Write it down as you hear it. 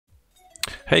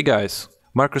Hey guys,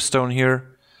 Marcus Stone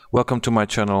here. Welcome to my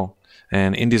channel,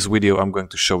 and in this video I'm going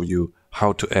to show you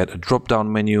how to add a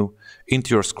drop-down menu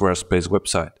into your Squarespace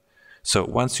website. So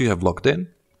once you have logged in,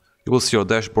 you will see your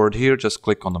dashboard here. Just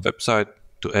click on the website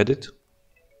to edit.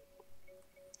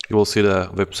 You will see the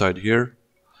website here,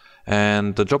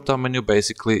 and the drop-down menu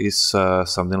basically is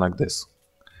something like this.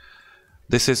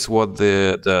 This is what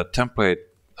the template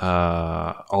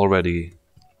already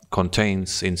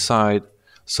contains inside.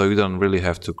 So you don't really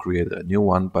have to create a new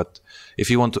one, but if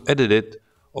you want to edit it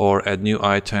or add new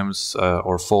items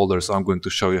or folders, I'm going to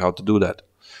show you how to do that.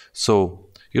 So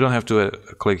you don't have to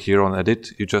click here on edit,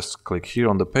 you just click here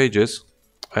on the pages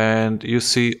and you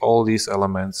see all these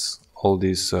elements, all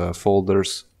these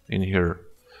folders in here.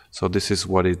 So this is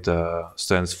what it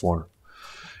stands for.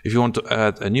 If you want to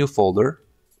add a new folder,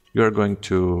 you are going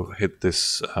to hit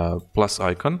this plus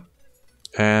icon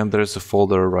and there's a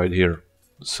folder right here.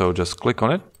 So just click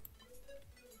on it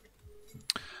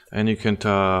and you can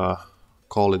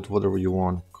call it whatever you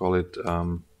want. Call it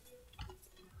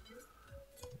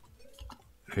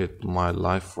hit my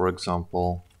life, for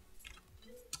example,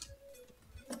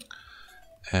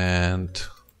 and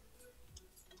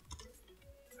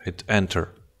hit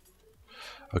enter.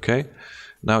 Okay,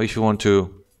 now if you want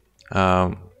to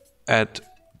add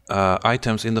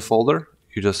items in the folder,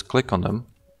 you just click on them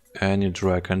and you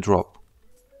drag and drop.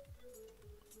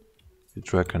 You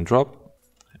drag and drop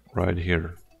right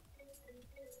here.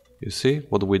 You see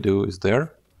what we do is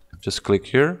there. Just click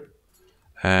here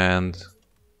and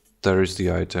there is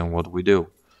the item what we do.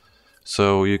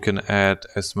 So you can add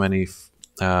as many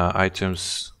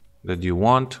items that you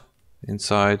want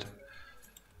inside.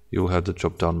 You will have the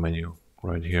drop down menu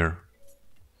right here.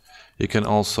 You can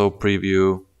also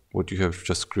preview what you have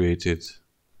just created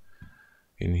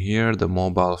in here, the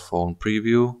mobile phone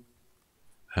preview,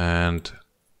 and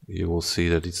you will see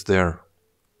that it's there.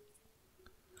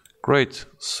 Great,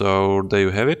 so there you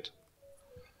have it,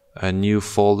 a new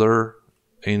folder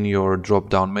in your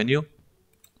drop-down menu,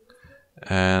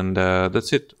 and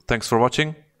that's it. Thanks for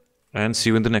watching and see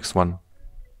you in the next one.